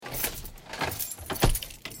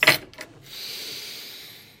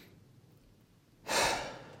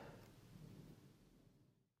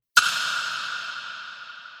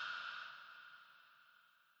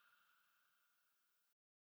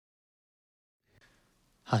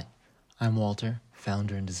Hi, I'm Walter,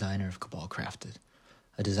 founder and designer of Cabal Crafted,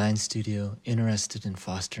 a design studio interested in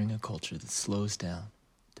fostering a culture that slows down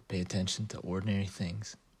to pay attention to ordinary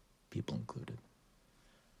things, people included.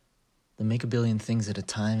 The make a billion things at a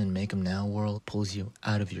time and make 'em now world pulls you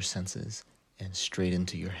out of your senses and straight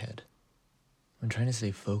into your head. When trying to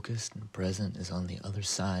stay focused and present is on the other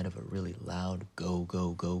side of a really loud go,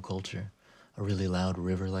 go, go culture, a really loud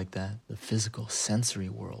river like that, the physical sensory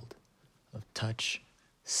world of touch,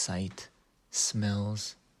 sight,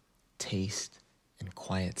 smells, taste, and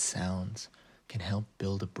quiet sounds can help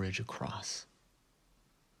build a bridge across.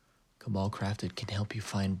 Cabal Crafted can help you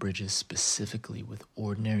find bridges specifically with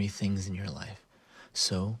ordinary things in your life,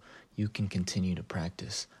 so you can continue to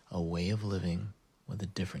practice a way of living with a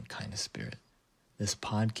different kind of spirit. This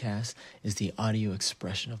podcast is the audio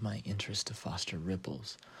expression of my interest to foster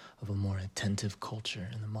ripples of a more attentive culture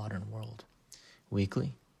in the modern world.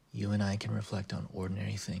 Weekly, you and I can reflect on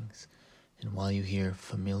ordinary things, and while you hear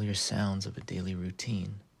familiar sounds of a daily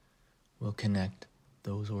routine, we'll connect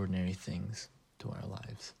those ordinary things to our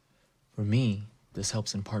lives. For me, this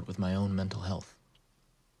helps in part with my own mental health,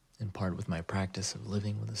 in part with my practice of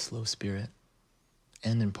living with a slow spirit,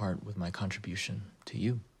 and in part with my contribution to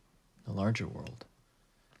you, the larger world.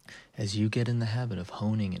 As you get in the habit of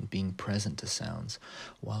honing and being present to sounds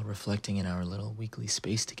while reflecting in our little weekly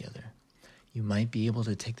space together, you might be able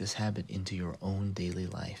to take this habit into your own daily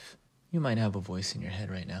life. You might have a voice in your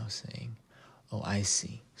head right now saying, "Oh, I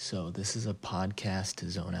see. So this is a podcast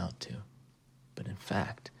to zone out to." But in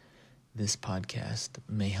fact, this podcast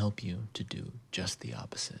may help you to do just the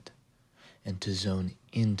opposite and to zone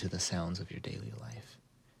into the sounds of your daily life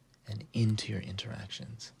and into your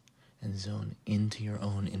interactions and zone into your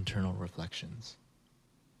own internal reflections.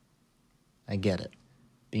 I get it.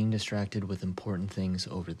 Being distracted with important things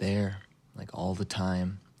over there, like all the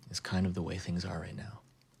time, is kind of the way things are right now,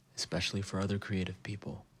 especially for other creative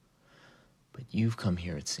people. But you've come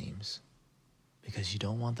here, it seems, because you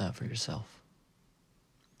don't want that for yourself.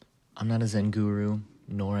 I'm not a Zen guru,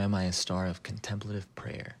 nor am I a star of contemplative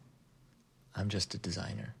prayer. I'm just a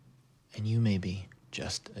designer, and you may be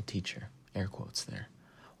just a teacher, air quotes there,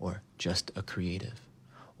 or just a creative,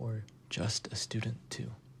 or just a student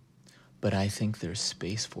too. But I think there's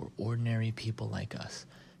space for ordinary people like us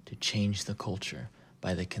to change the culture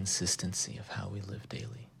by the consistency of how we live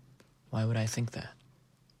daily. Why would I think that?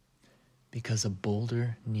 Because a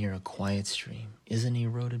boulder near a quiet stream isn't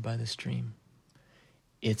eroded by the stream.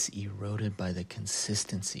 It's eroded by the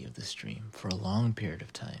consistency of the stream for a long period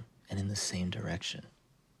of time and in the same direction.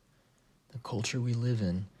 The culture we live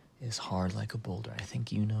in is hard like a boulder. I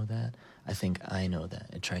think you know that. I think I know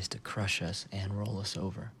that. It tries to crush us and roll us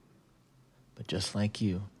over. But just like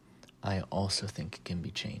you, I also think it can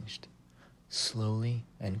be changed, slowly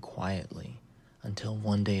and quietly, until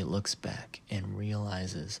one day it looks back and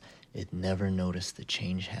realizes it never noticed the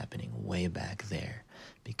change happening way back there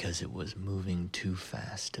because it was moving too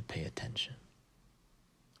fast to pay attention.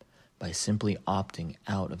 By simply opting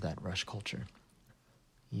out of that rush culture,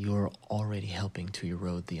 you're already helping to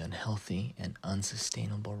erode the unhealthy and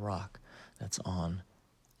unsustainable rock that's on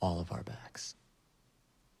all of our backs.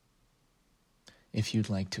 If you'd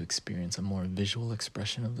like to experience a more visual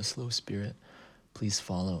expression of the slow spirit, please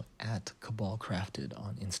follow @Cabal Crafted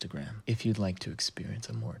on Instagram. If you'd like to experience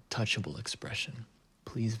a more touchable expression,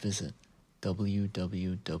 please visit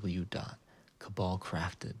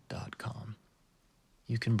www.cabalcrafted.com.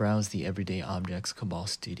 You can browse the everyday objects Cabal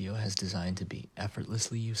Studio has designed to be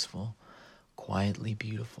effortlessly useful, quietly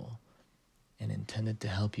beautiful, and intended to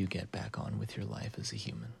help you get back on with your life as a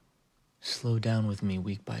human. Slow down with me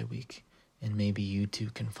week by week, and maybe you too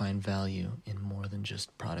can find value in more than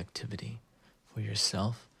just productivity for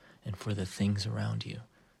yourself and for the things around you,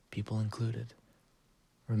 people included.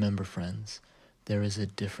 Remember, friends, there is a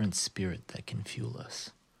different spirit that can fuel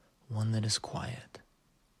us, one that is quiet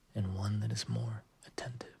and one that is more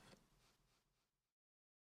attentive.